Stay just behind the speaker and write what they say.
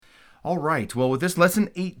All right. Well, with this lesson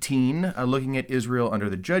 18, looking at Israel under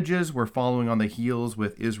the judges, we're following on the heels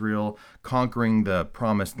with Israel conquering the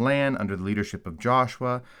promised land under the leadership of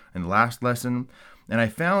Joshua in the last lesson. And I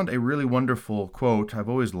found a really wonderful quote I've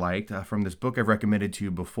always liked from this book I've recommended to you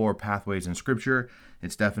before, Pathways in Scripture.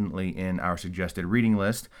 It's definitely in our suggested reading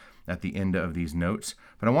list at the end of these notes.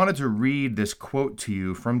 But I wanted to read this quote to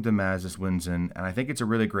you from Damasus Winzen, and I think it's a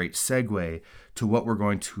really great segue to what we're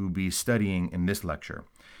going to be studying in this lecture.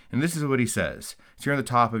 And this is what he says. It's here on the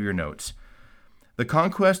top of your notes. The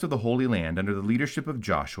conquest of the Holy Land under the leadership of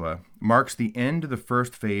Joshua marks the end of the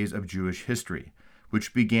first phase of Jewish history,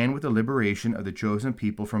 which began with the liberation of the chosen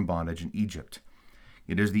people from bondage in Egypt.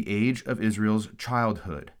 It is the age of Israel's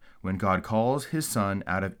childhood, when God calls his son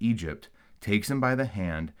out of Egypt, takes him by the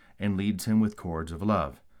hand, and leads him with cords of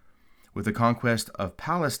love. With the conquest of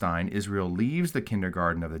Palestine, Israel leaves the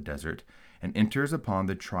kindergarten of the desert and enters upon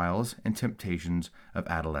the trials and temptations of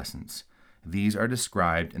adolescence. These are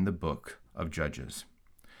described in the book of Judges.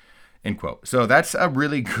 End quote. So that's a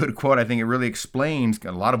really good quote. I think it really explains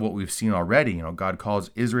a lot of what we've seen already. God calls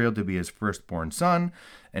Israel to be his firstborn son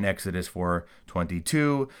in Exodus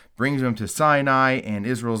 4:22, brings him to Sinai, and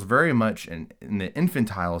Israel's very much in the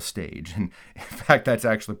infantile stage. And in fact, that's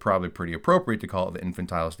actually probably pretty appropriate to call it the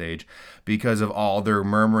infantile stage because of all their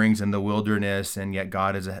murmurings in the wilderness, and yet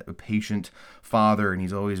God is a patient father, and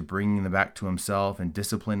he's always bringing them back to himself and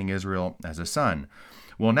disciplining Israel as a son.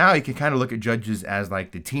 Well, now you can kind of look at Judges as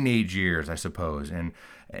like the teenage years, I suppose. And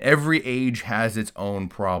every age has its own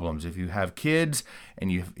problems. If you have kids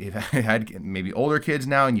and you've had maybe older kids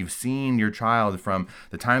now and you've seen your child from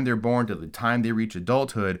the time they're born to the time they reach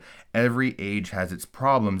adulthood, every age has its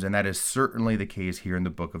problems. And that is certainly the case here in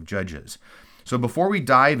the book of Judges. So before we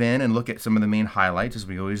dive in and look at some of the main highlights, as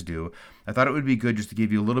we always do, I thought it would be good just to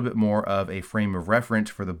give you a little bit more of a frame of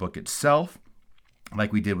reference for the book itself,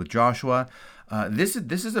 like we did with Joshua. This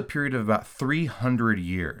is a period of about 300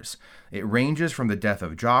 years. It ranges from the death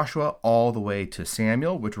of Joshua all the way to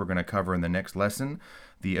Samuel, which we're going to cover in the next lesson,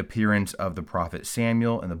 the appearance of the prophet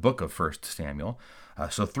Samuel in the book of 1 Samuel.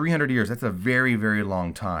 So 300 years, that's a very, very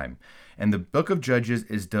long time. And the book of Judges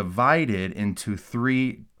is divided into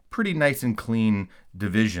three pretty nice and clean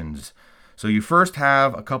divisions. So you first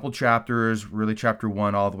have a couple chapters, really chapter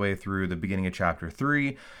 1 all the way through the beginning of chapter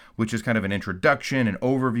 3, which is kind of an introduction, an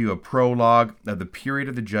overview, a prologue of the period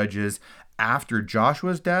of the Judges after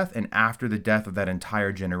Joshua's death and after the death of that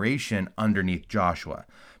entire generation underneath Joshua.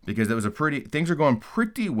 Because things are going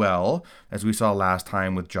pretty well, as we saw last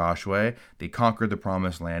time with Joshua. They conquered the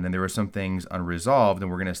promised land, and there were some things unresolved,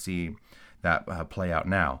 and we're going to see that play out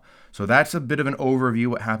now. So that's a bit of an overview,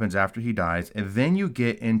 what happens after he dies. And then you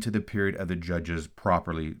get into the period of the judges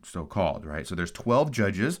properly so called, right? So there's 12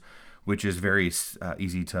 judges, which is very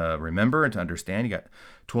easy to remember and to understand. You got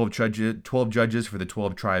 12 judges for the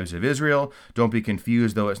 12 tribes of Israel. Don't be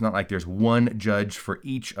confused, though. It's not like there's one judge for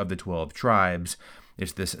each of the 12 tribes.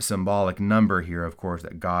 It's this symbolic number here, of course,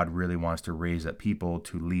 that God really wants to raise up people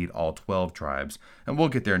to lead all 12 tribes. And we'll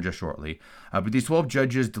get there in just shortly. But these 12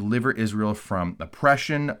 judges deliver Israel from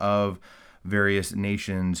oppression of various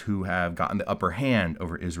nations who have gotten the upper hand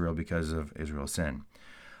over Israel because of Israel's sin.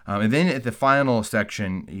 And then at the final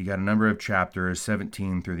section, you got a number of chapters,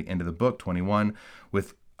 17 through the end of the book, 21,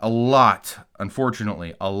 with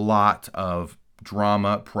unfortunately, a lot of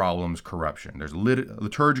drama, problems, corruption. There's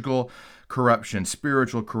liturgical corruption,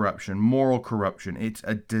 spiritual corruption, moral corruption. It's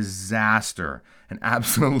a disaster, an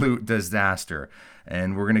absolute disaster.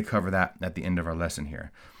 And we're going to cover that at the end of our lesson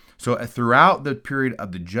here. So throughout the period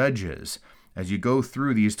of the Judges, as you go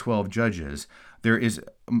through these 12 judges, there is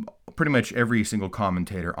pretty much every single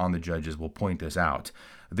commentator on the Judges will point this out.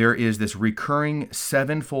 There is this recurring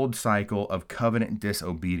sevenfold cycle of covenant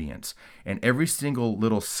disobedience. And every single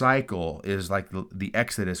little cycle is like the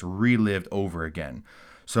Exodus relived over again.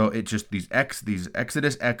 So it's just these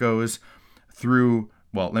Exodus echoes through,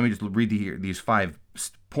 well, let me just read these 5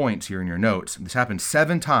 points here in your notes. This happened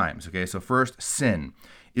 7 times. Okay, so first, sin.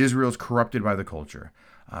 Israel's corrupted by the culture.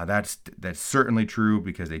 That's certainly true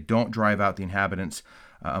because they don't drive out the inhabitants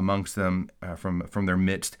amongst them from their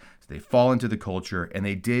midst. So they fall into the culture, and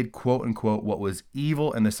they did, quote unquote, what was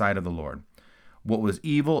evil in the sight of the Lord. What was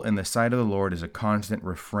evil in the sight of the Lord is a constant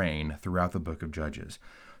refrain throughout the book of Judges.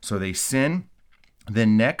 So they sin.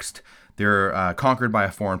 Then next, they're conquered by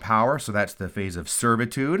a foreign power. So that's the phase of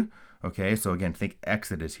servitude. Okay, so again, think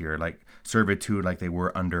Exodus here, like servitude, like they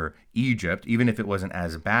were under Egypt. Even if it wasn't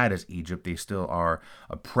as bad as Egypt, they still are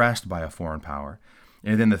oppressed by a foreign power.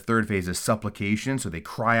 And then the third phase is supplication. So they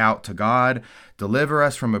cry out to God, deliver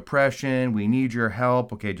us from oppression. We need your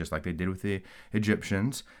help. Okay, just like they did with the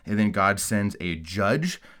Egyptians. And then God sends a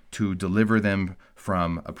judge to deliver them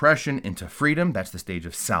from oppression into freedom. That's the stage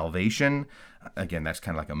of salvation. Again, that's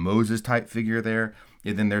kind of like a Moses type figure there.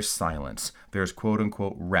 And then there's silence. There's quote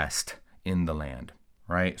unquote rest in the land,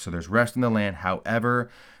 right? So there's rest in the land. However,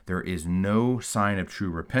 there is no sign of true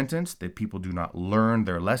repentance. That people do not learn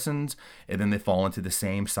their lessons, and then they fall into the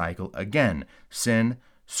same cycle again: sin,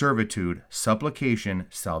 servitude, supplication,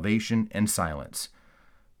 salvation, and silence.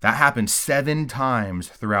 That happens 7 times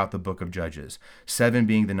throughout the book of Judges, 7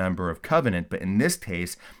 being the number of covenant, but in this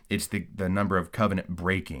case, it's the number of covenant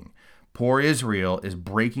breaking. Poor Israel is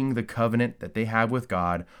breaking the covenant that they have with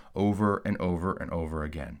God over and over and over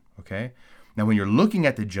again, okay? Now, when you're looking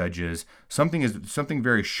at the Judges, something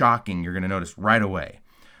very shocking you're going to notice right away.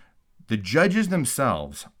 The Judges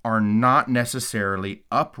themselves are not necessarily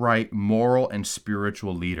upright, moral, and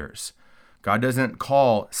spiritual leaders. God doesn't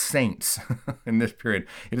call saints in this period.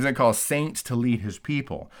 He doesn't call saints to lead his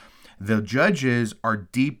people. The judges are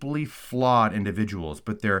deeply flawed individuals,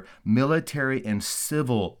 but they're military and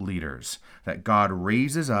civil leaders that God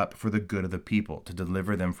raises up for the good of the people to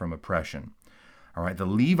deliver them from oppression. All right, the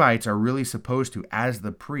Levites are really supposed to, as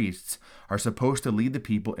the priests, are supposed to lead the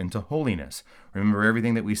people into holiness. Remember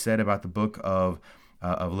everything that we said about the book of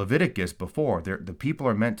Leviticus before. The people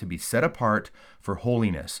are meant to be set apart for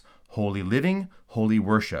holiness, holy living, holy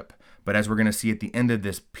worship. But as we're going to see at the end of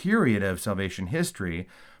this period of salvation history,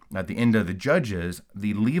 at the end of the Judges,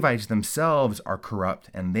 the Levites themselves are corrupt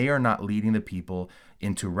and they are not leading the people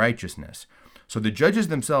into righteousness. So the judges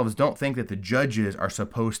themselves don't think that the judges are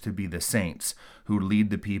supposed to be the saints who lead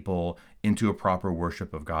the people into a proper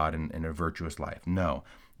worship of God and a virtuous life. No,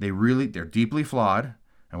 they're deeply flawed.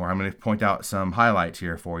 And I'm going to point out some highlights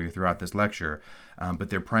here for you throughout this lecture, but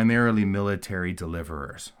they're primarily military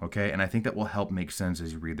deliverers, okay? And I think that will help make sense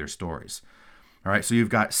as you read their stories. All right, so you've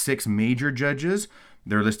got 6 major judges.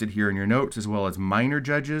 They're listed here in your notes, as well as minor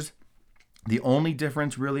judges. The only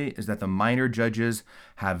difference really is that the minor judges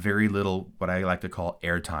have very little, what I like to call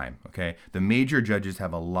airtime, okay? The major judges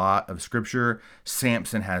have a lot of scripture.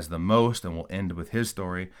 Samson has the most, and we'll end with his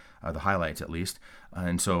story, the highlights at least.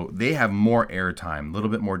 And so they have more airtime, a little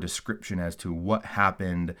bit more description as to what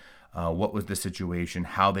happened, what was the situation,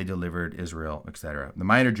 how they delivered Israel, etc. The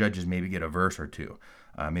minor judges maybe get a verse or two,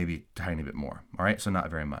 maybe a tiny bit more, all right? So not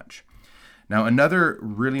very much. Now, another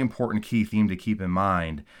really important key theme to keep in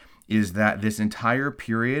mind is that this entire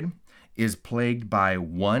period is plagued by,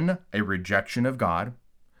 1, a rejection of God,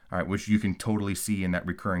 all right, which you can totally see in that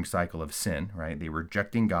recurring cycle of sin, right? They're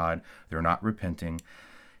rejecting God, they're not repenting.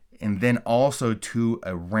 And then also 2,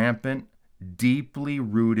 a rampant, deeply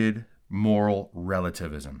rooted moral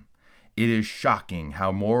relativism. It is shocking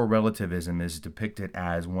how moral relativism is depicted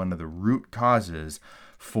as one of the root causes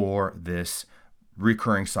for this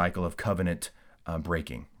recurring cycle of covenant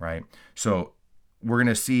breaking, right? So we're going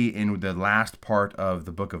to see in the last part of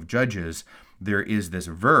the book of Judges, there is this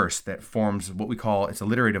verse that forms what we call, it's a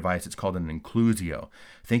literary device, it's called an inclusio.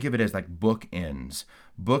 Think of it as like bookend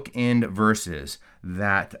verses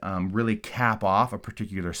that really cap off a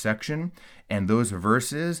particular section, and those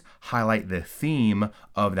verses highlight the theme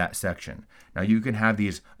of that section. Now you can have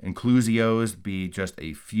these inclusios be just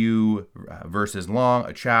a few verses long,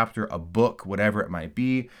 a chapter, a book, whatever it might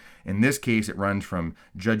be. In this case, it runs from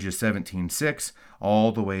Judges 17:6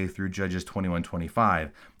 all the way through Judges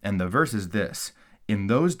 21:25. And the verse is this: "In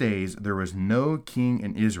those days there was no king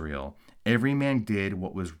in Israel. Every man did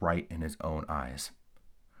what was right in his own eyes."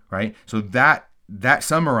 Right? So that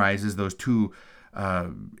summarizes those 2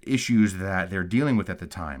 issues that they're dealing with at the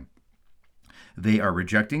time. They are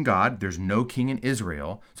rejecting God. There's no king in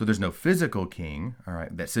Israel. So there's no physical king, all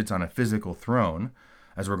right, that sits on a physical throne,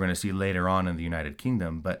 as we're going to see later on in the United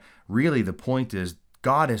Kingdom. But really the point is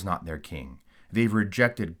God is not their king. They've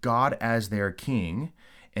rejected God as their king.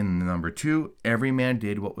 And number 2, every man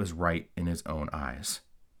did what was right in his own eyes.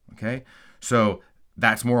 Okay? So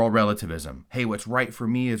that's moral relativism. Hey, what's right for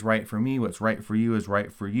me is right for me. What's right for you is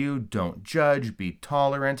right for you. Don't judge. Be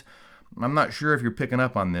tolerant. I'm not sure if you're picking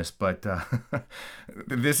up on this, but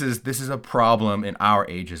this is a problem in our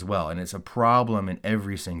age as well. And it's a problem in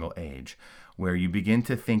every single age, where you begin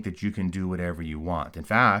to think that you can do whatever you want. In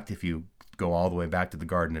fact, if you go all the way back to the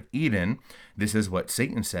Garden of Eden, this is what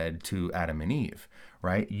Satan said to Adam and Eve,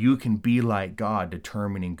 right? You can be like God,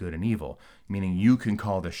 determining good and evil, meaning you can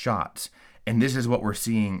call the shots. And this is what we're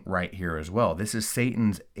seeing right here as well. This is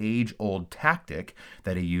Satan's age-old tactic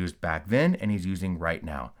that he used back then and he's using right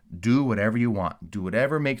now. Do whatever you want. Do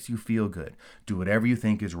whatever makes you feel good. Do whatever you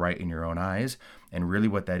think is right in your own eyes. And really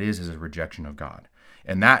what that is a rejection of God.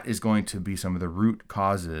 And that is going to be some of the root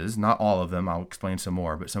causes, not all of them, I'll explain some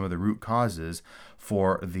more, but some of the root causes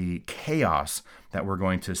for the chaos that we're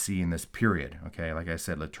going to see in this period. Okay, like I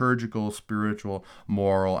said, liturgical, spiritual,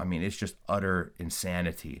 moral. I mean, it's just utter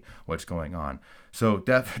insanity what's going on. So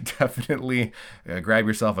definitely grab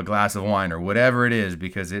yourself a glass of wine or whatever it is,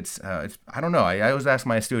 because it's I don't know. I always ask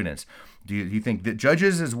my students, do you think that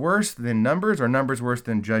Judges is worse than Numbers, or Numbers worse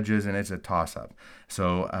than Judges? And it's a toss-up.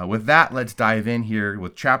 So with that, let's dive in here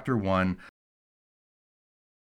with chapter 1